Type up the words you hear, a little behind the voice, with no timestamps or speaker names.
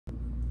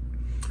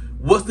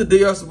What's the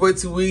deal? It's your boy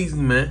Too Easy,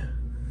 man.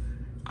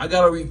 I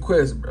got a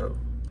request, bro.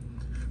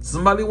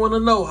 Somebody want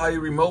to know how you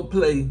remote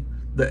play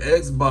the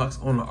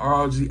Xbox on the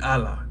ROG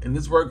Ally. And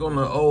this work on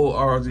the old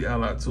ROG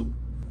Ally too.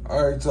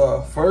 All right,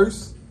 y'all.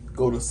 First,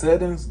 go to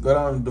settings, go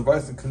down to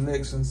device and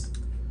connections,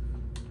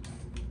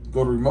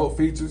 go to remote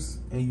features,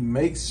 and you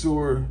make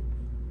sure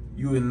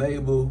you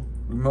enable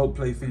remote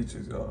play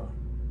features, y'all.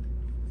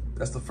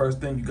 That's the first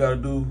thing you gotta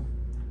do.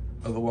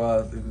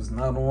 Otherwise, if it's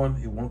not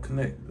on, it won't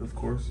connect, of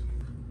course.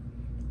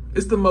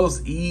 It's the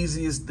most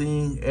easiest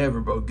thing ever,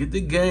 bro. Get the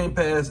Game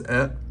Pass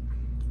app,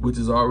 which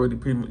is already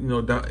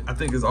I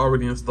think it's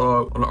already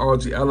installed on the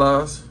ROG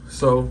Allies.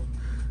 So,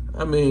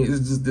 I mean,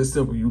 it's just this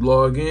simple. You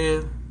log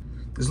in,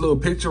 this little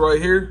picture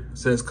right here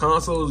says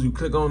consoles. You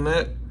click on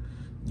that,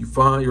 you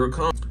find your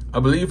console.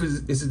 I believe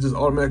it's just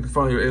automatically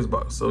find your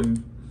Xbox. So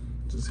you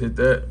just hit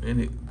that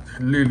and it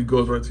literally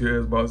goes right to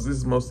your Xbox. This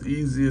is the most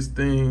easiest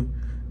thing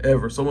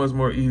ever. So much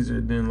more easier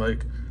than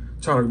like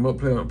trying to remote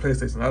play on a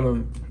PlayStation. I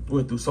done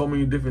went through so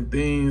many different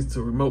things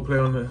to remote play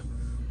on a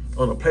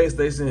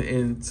PlayStation,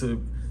 and to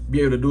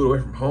be able to do it away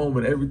from home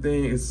and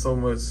everything is so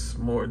much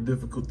more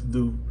difficult to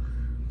do.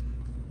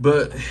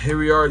 But here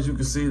we are, as you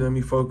can see. Let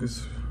me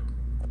focus.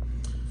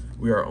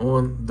 We are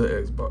on the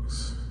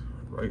Xbox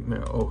right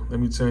now. Oh, let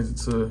me change it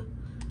to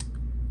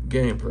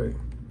gameplay.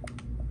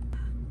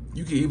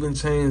 You can even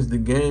change the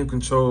game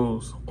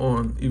controls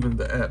on even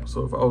the app.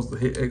 So if I was to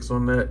hit X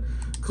on that,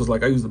 because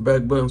like I use the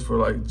back buttons for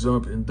like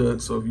jump and duck.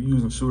 So if you're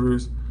using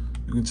shooters,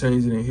 you can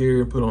change it in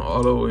here and put on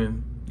auto,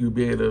 and you'll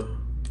be able to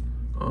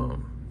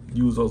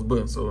use those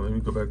buttons. So let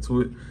me go back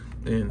to it.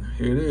 And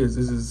here it is.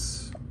 This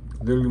is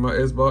literally my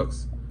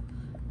Xbox.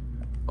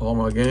 All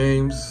my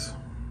games,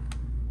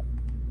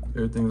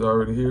 everything's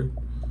already here.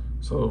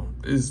 So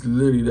it's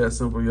literally that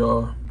simple,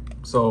 y'all.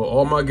 So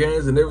all my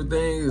games and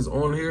everything is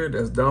on here.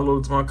 That's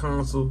downloaded to my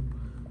console.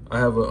 I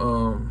have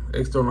a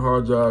external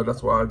hard drive.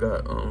 That's why I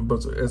got a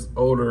bunch of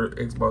older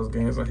Xbox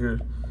games on here.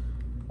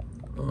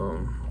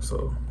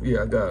 So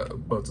yeah, I got a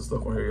bunch of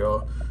stuff on here,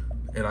 y'all,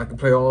 and I can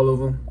play all of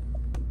them.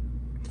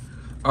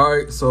 All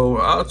right, so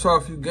I'll try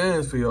a few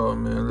games for y'all,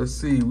 man. Let's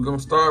see. We're gonna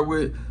start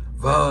with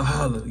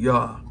Valhalla,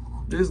 y'all.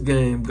 This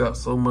game got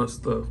so much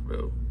stuff,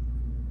 bro.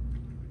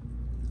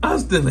 I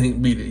still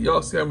ain't beat it.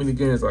 Y'all see how many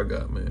games I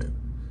got, man.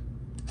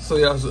 So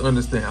y'all should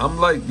understand. I'm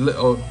like,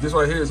 oh, this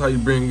right here is how you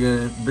bring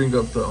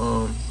up the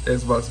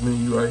Xbox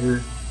menu right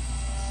here,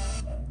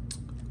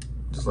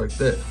 just like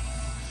that.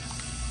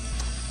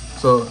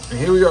 So and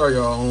here we are,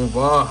 y'all, on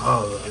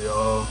Valhalla,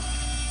 y'all.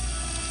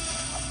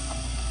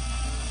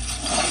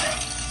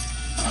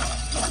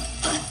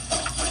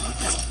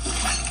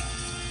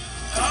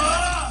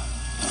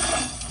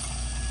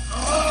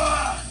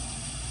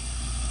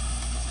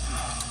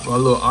 My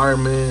little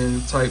Iron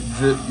Man type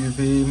drip, you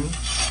feel me?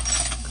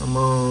 Come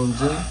on,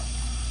 G.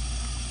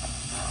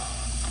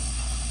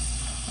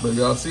 But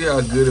y'all see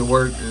how good it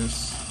works.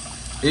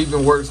 It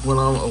even works when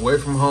I'm away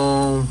from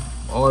home,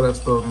 all that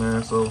stuff,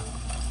 man. So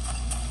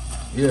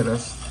yeah,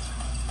 that's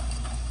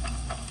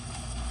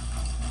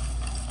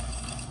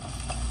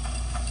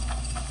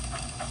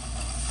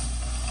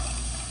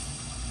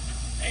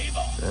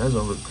that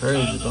don't look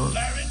crazy, don't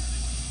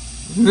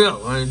it?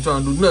 No, I ain't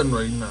trying to do nothing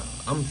right now.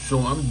 I'm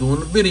doing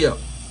the video.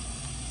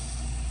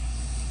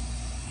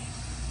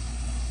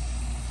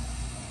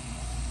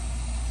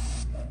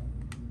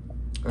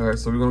 All right,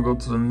 so we're gonna go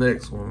to the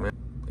next one, man.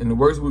 And it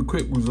works with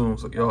quick resume,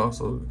 so y'all.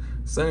 So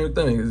same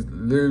thing. It's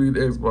literally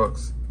the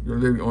Xbox. You're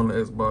literally on the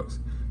Xbox,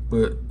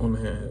 but on the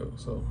handheld.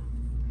 So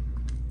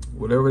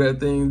whatever that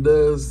thing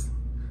does,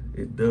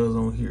 it does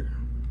on here.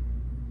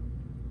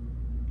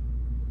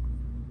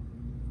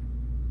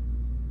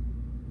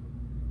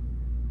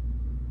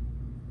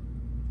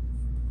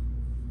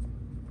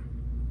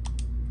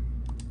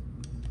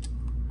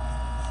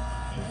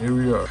 And here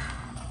we are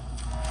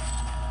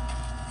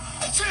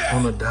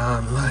on a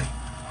dying light.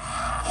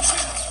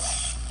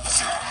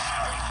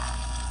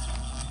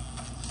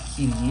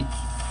 Idiot.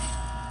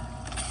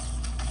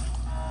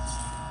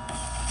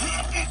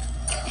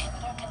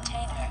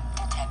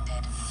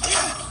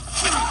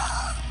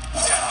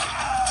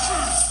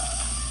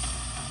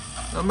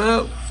 I'm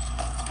out.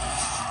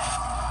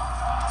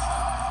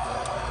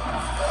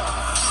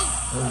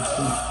 Oh,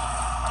 shoot.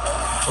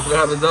 I forgot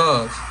how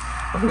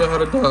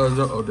to dodge.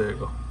 Oh, there you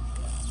go.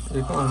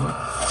 Hey, come on, man.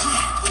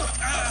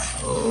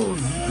 Oh,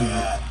 you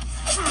idiot.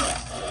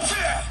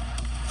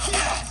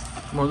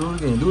 Come on, do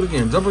it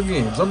again. Jump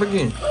again.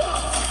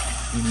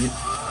 Idiot.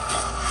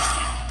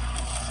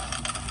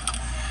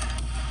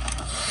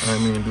 I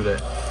didn't mean to do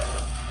that.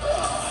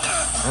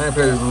 I ain't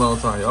played this in a long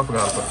time, y'all. I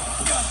forgot to play.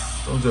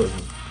 Don't judge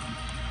me.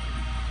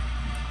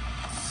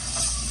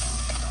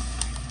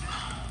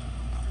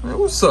 Man,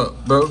 what's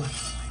up, bro?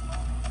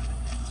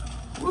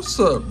 What's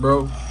up,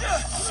 bro?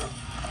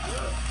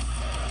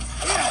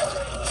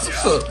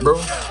 What's up, bro?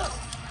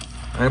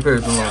 I ain't played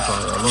this in a long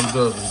time, y'all.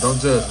 Don't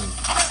judge me.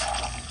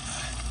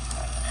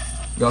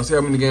 Y'all see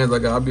how many games I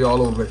got? I'll be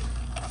all over it.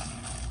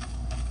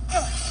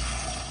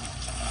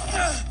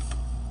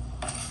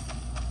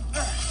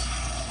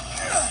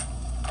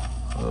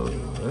 Oh,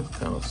 That's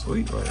kind of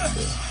sweet right there.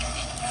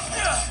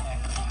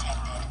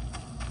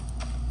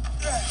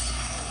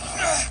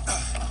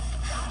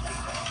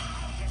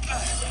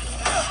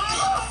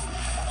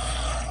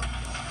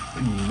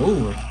 He's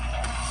moving.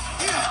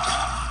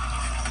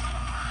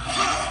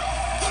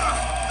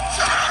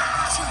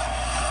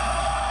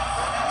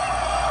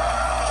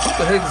 What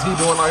the heck is he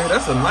doing out here?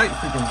 That's a knight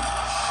freaking.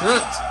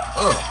 Shut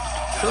up.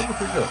 Shut the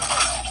freak up.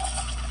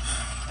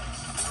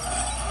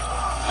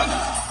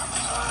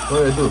 Go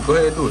ahead, do it. Go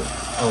ahead, do it.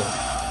 Oh,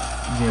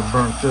 he's getting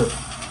burnt up.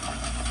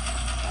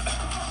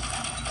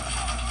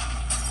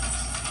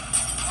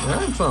 Yeah, I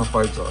ain't trying to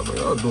fight y'all, bro.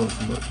 Y'all doing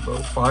too much, bro.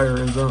 Fire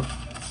and jump.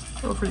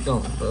 Don't freak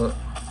on me, bro.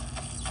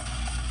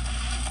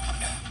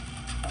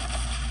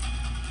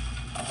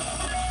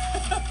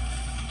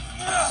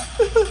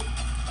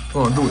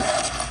 Come on, do it.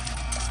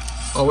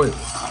 Oh, wait.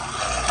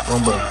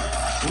 Wrong button.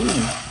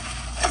 Ooh.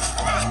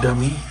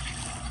 Dummy.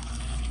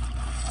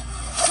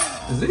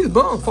 Is these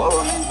buttons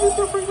following me? Get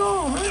the freak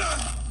on, man.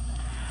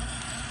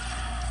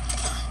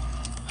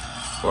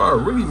 Before I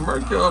really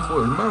murk y'all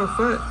boys. Matter of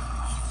fact.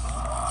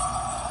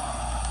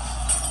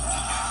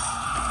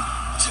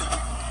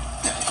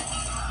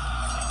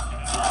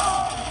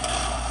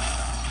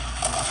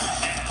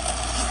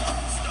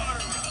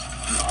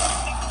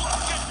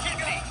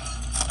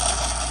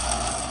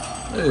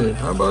 Hey,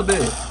 how about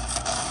that?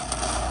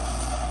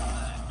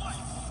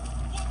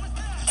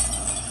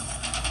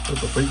 What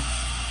the freak?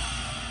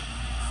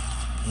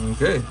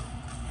 Okay.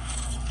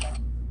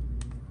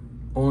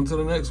 On to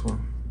the next one.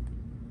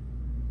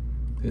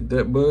 Hit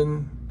that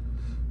button.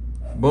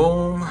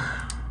 Boom.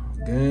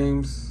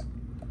 Games.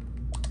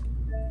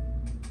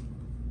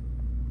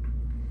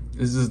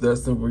 It's just that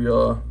simple,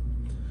 y'all.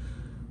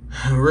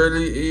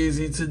 Really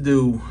easy to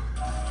do.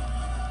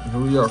 Here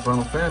we are,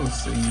 Final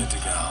Fantasy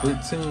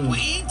 15.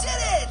 We did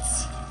it!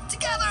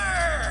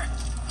 Together!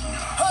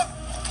 Hup!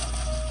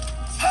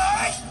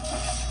 Hi!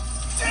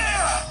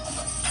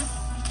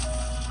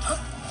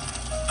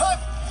 Hup!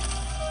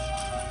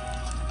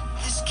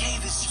 This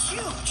cave is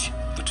huge.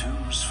 The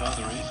tomb's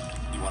farther in.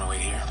 You want to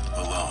wait here?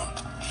 Alone.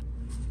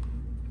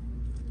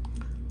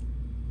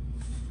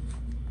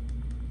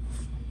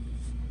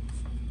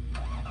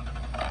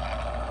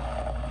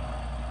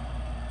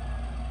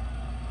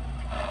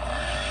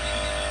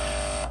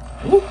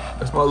 Woo,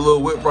 that's my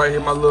little whip right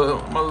here, my little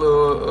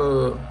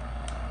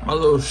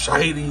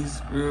shities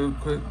real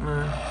quick,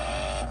 man.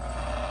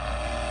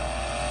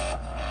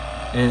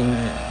 And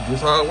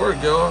just how it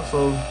works, y'all.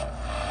 So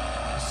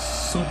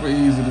super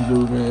easy to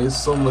do, man. It's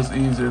so much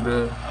easier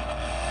to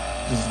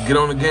just get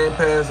on the Game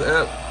Pass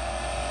app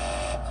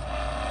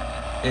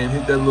and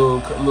hit that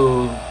little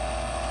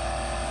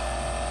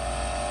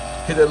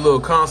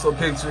console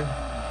picture.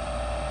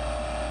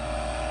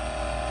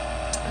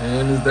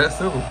 And it's that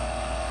simple.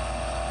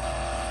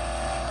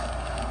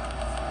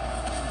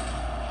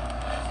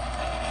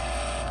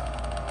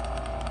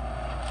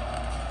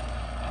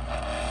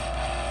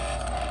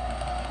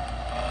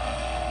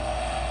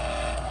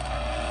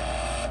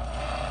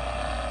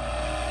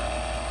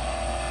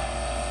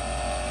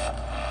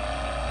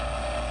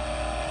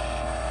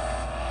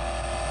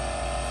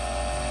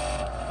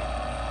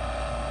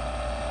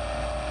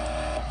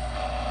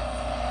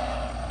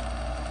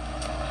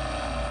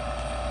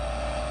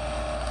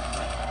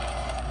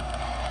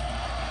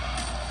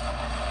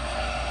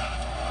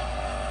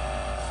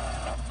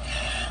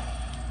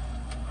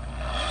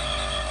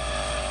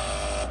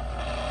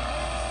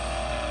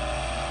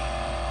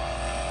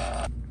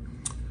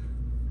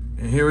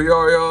 And here we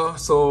are, y'all.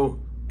 So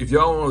if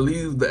y'all want to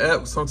leave the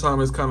app,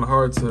 sometimes it's kind of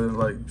hard to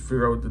like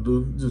figure out what to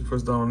do. You just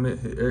press down on it,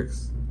 hit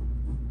X.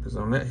 Press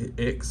on that, hit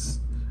X,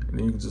 and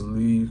then you can just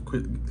leave,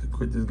 quit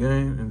this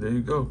game, and there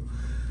you go.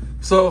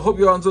 So hope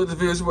y'all enjoyed the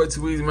video. It's your boy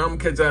Too Easy, man. I'm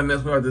gonna catch y'all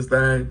next one out this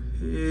thing.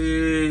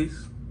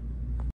 Peace.